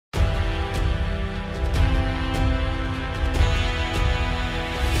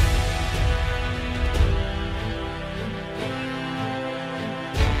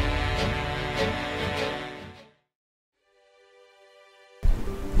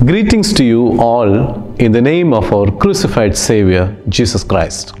Greetings to you all in the name of our crucified Savior, Jesus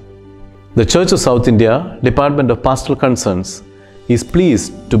Christ. The Church of South India, Department of Pastoral Concerns, is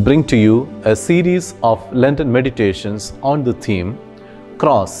pleased to bring to you a series of Lenten meditations on the theme,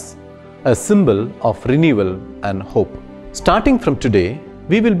 Cross, a symbol of renewal and hope. Starting from today,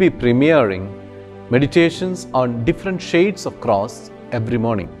 we will be premiering meditations on different shades of cross every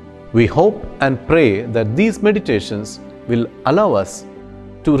morning. We hope and pray that these meditations will allow us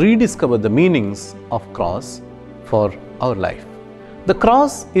to rediscover the meanings of cross for our life. The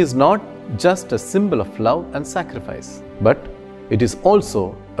cross is not just a symbol of love and sacrifice, but it is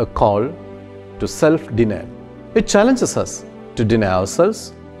also a call to self-denial. It challenges us to deny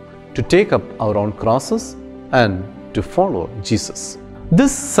ourselves, to take up our own crosses, and to follow Jesus.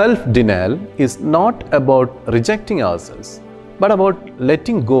 This self-denial is not about rejecting ourselves, but about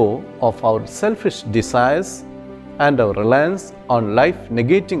letting go of our selfish desires and our reliance on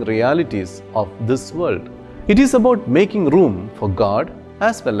life-negating realities of this world. It is about making room for God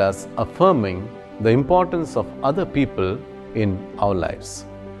as well as affirming the importance of other people in our lives.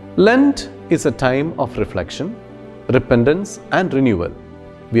 Lent is a time of reflection, repentance, and renewal.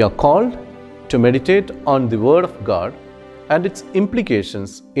 We are called to meditate on the Word of God and its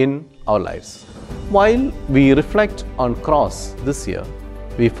implications in our lives. While we reflect on cross this year,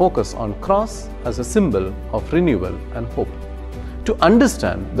 we focus on cross as a symbol of renewal and hope, to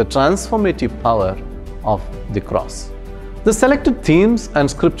understand the transformative power of the cross. The selected themes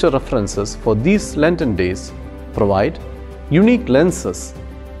and scripture references for these Lenten days provide unique lenses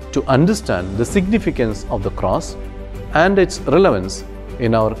to understand the significance of the cross and its relevance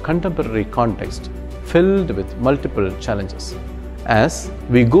in our contemporary context filled with multiple challenges. As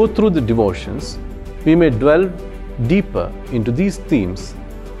we go through the devotions, we may delve deeper into these themes,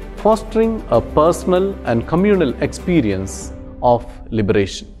 fostering a personal and communal experience of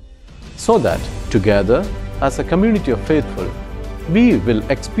liberation, so that together as a community of faithful, we will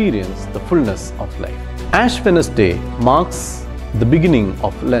experience the fullness of life. Ash Wednesday marks the beginning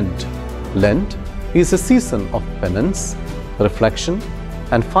of Lent. Lent is a season of penance, reflection,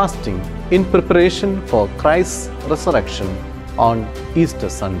 and fasting in preparation for Christ's resurrection on Easter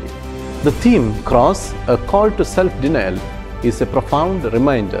Sunday. The theme, Cross, a call to self-denial, is a profound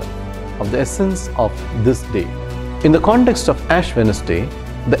reminder of the essence of this day. In the context of Ash Wednesday,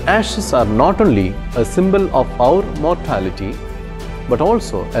 the ashes are not only a symbol of our mortality, but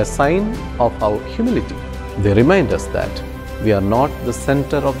also a sign of our humility. They remind us that we are not the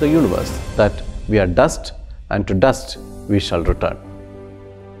center of the universe, that we are dust and to dust we shall return.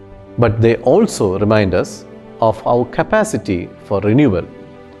 But they also remind us of our capacity for renewal,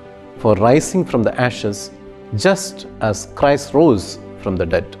 for rising from the ashes just as Christ rose from the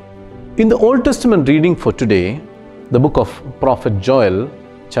dead. In the Old Testament reading for today, the book of Prophet Joel,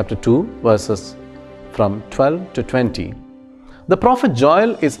 chapter 2, verses from 12 to 20, the prophet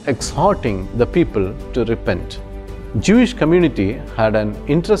Joel is exhorting the people to repent. Jewish community had an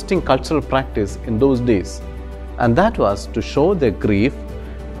interesting cultural practice in those days, and that was to show their grief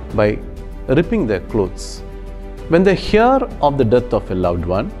by ripping their clothes. When they hear of the death of a loved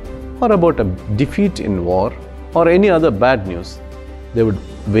one, or about a defeat in war, or any other bad news, they would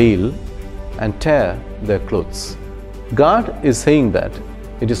wail and tear their clothes. God is saying that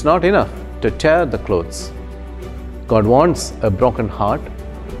it is not enough to tear the clothes. God wants a broken heart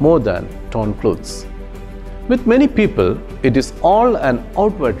more than torn clothes. With many people, it is all an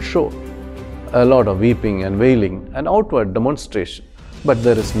outward show, a lot of weeping and wailing, an outward demonstration, but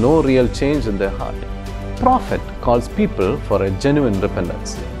there is no real change in their heart. Prophet calls people for a genuine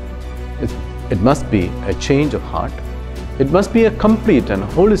repentance. It must be a change of heart. It must be a complete and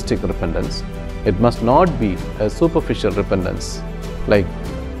holistic repentance. It must not be a superficial repentance, like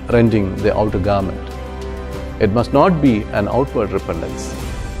rending the outer garment. It must not be an outward repentance.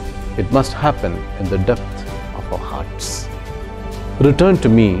 It must happen in the depth of our hearts. Return to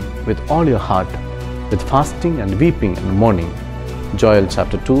me with all your heart, with fasting and weeping and mourning. Joel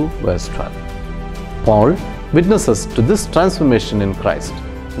chapter 2, verse 12. Paul witnesses to this transformation in Christ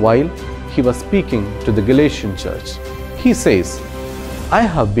while he was speaking to the Galatian church. He says, I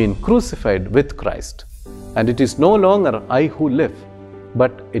have been crucified with Christ, and it is no longer I who live,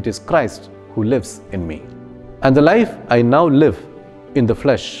 but it is Christ who lives in me. And the life I now live in the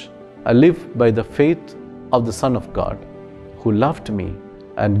flesh, I live by the faith of the Son of God, who loved me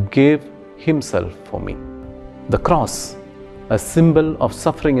and gave himself for me. The cross, a symbol of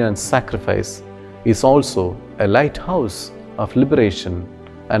suffering and sacrifice, is also a lighthouse of liberation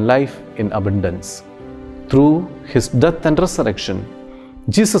and life in abundance. Through his death and resurrection,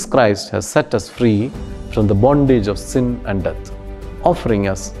 Jesus Christ has set us free from the bondage of sin and death. offering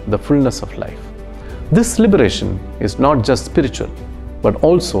us the fullness of life. This liberation is not just spiritual, but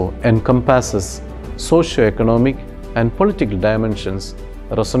also encompasses socio-economic and political dimensions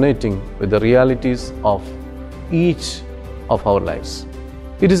resonating with the realities of each of our lives.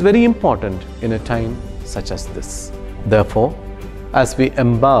 It is very important in a time such as this. Therefore, as we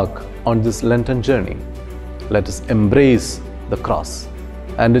embark on this Lenten journey, let us embrace the cross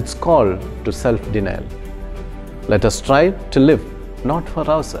and its call to self-denial. Let us strive to live not for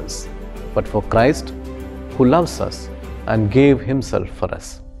ourselves, but for Christ, who loves us and gave himself for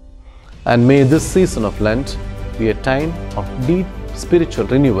us. And may this season of Lent be a time of deep spiritual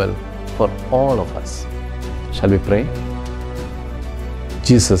renewal for all of us. Shall we pray?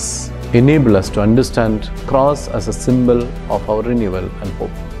 Jesus, enable us to understand cross as a symbol of our renewal and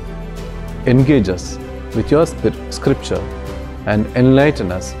hope. Engage us with your scripture and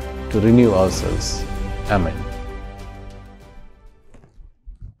enlighten us to renew ourselves. Amen.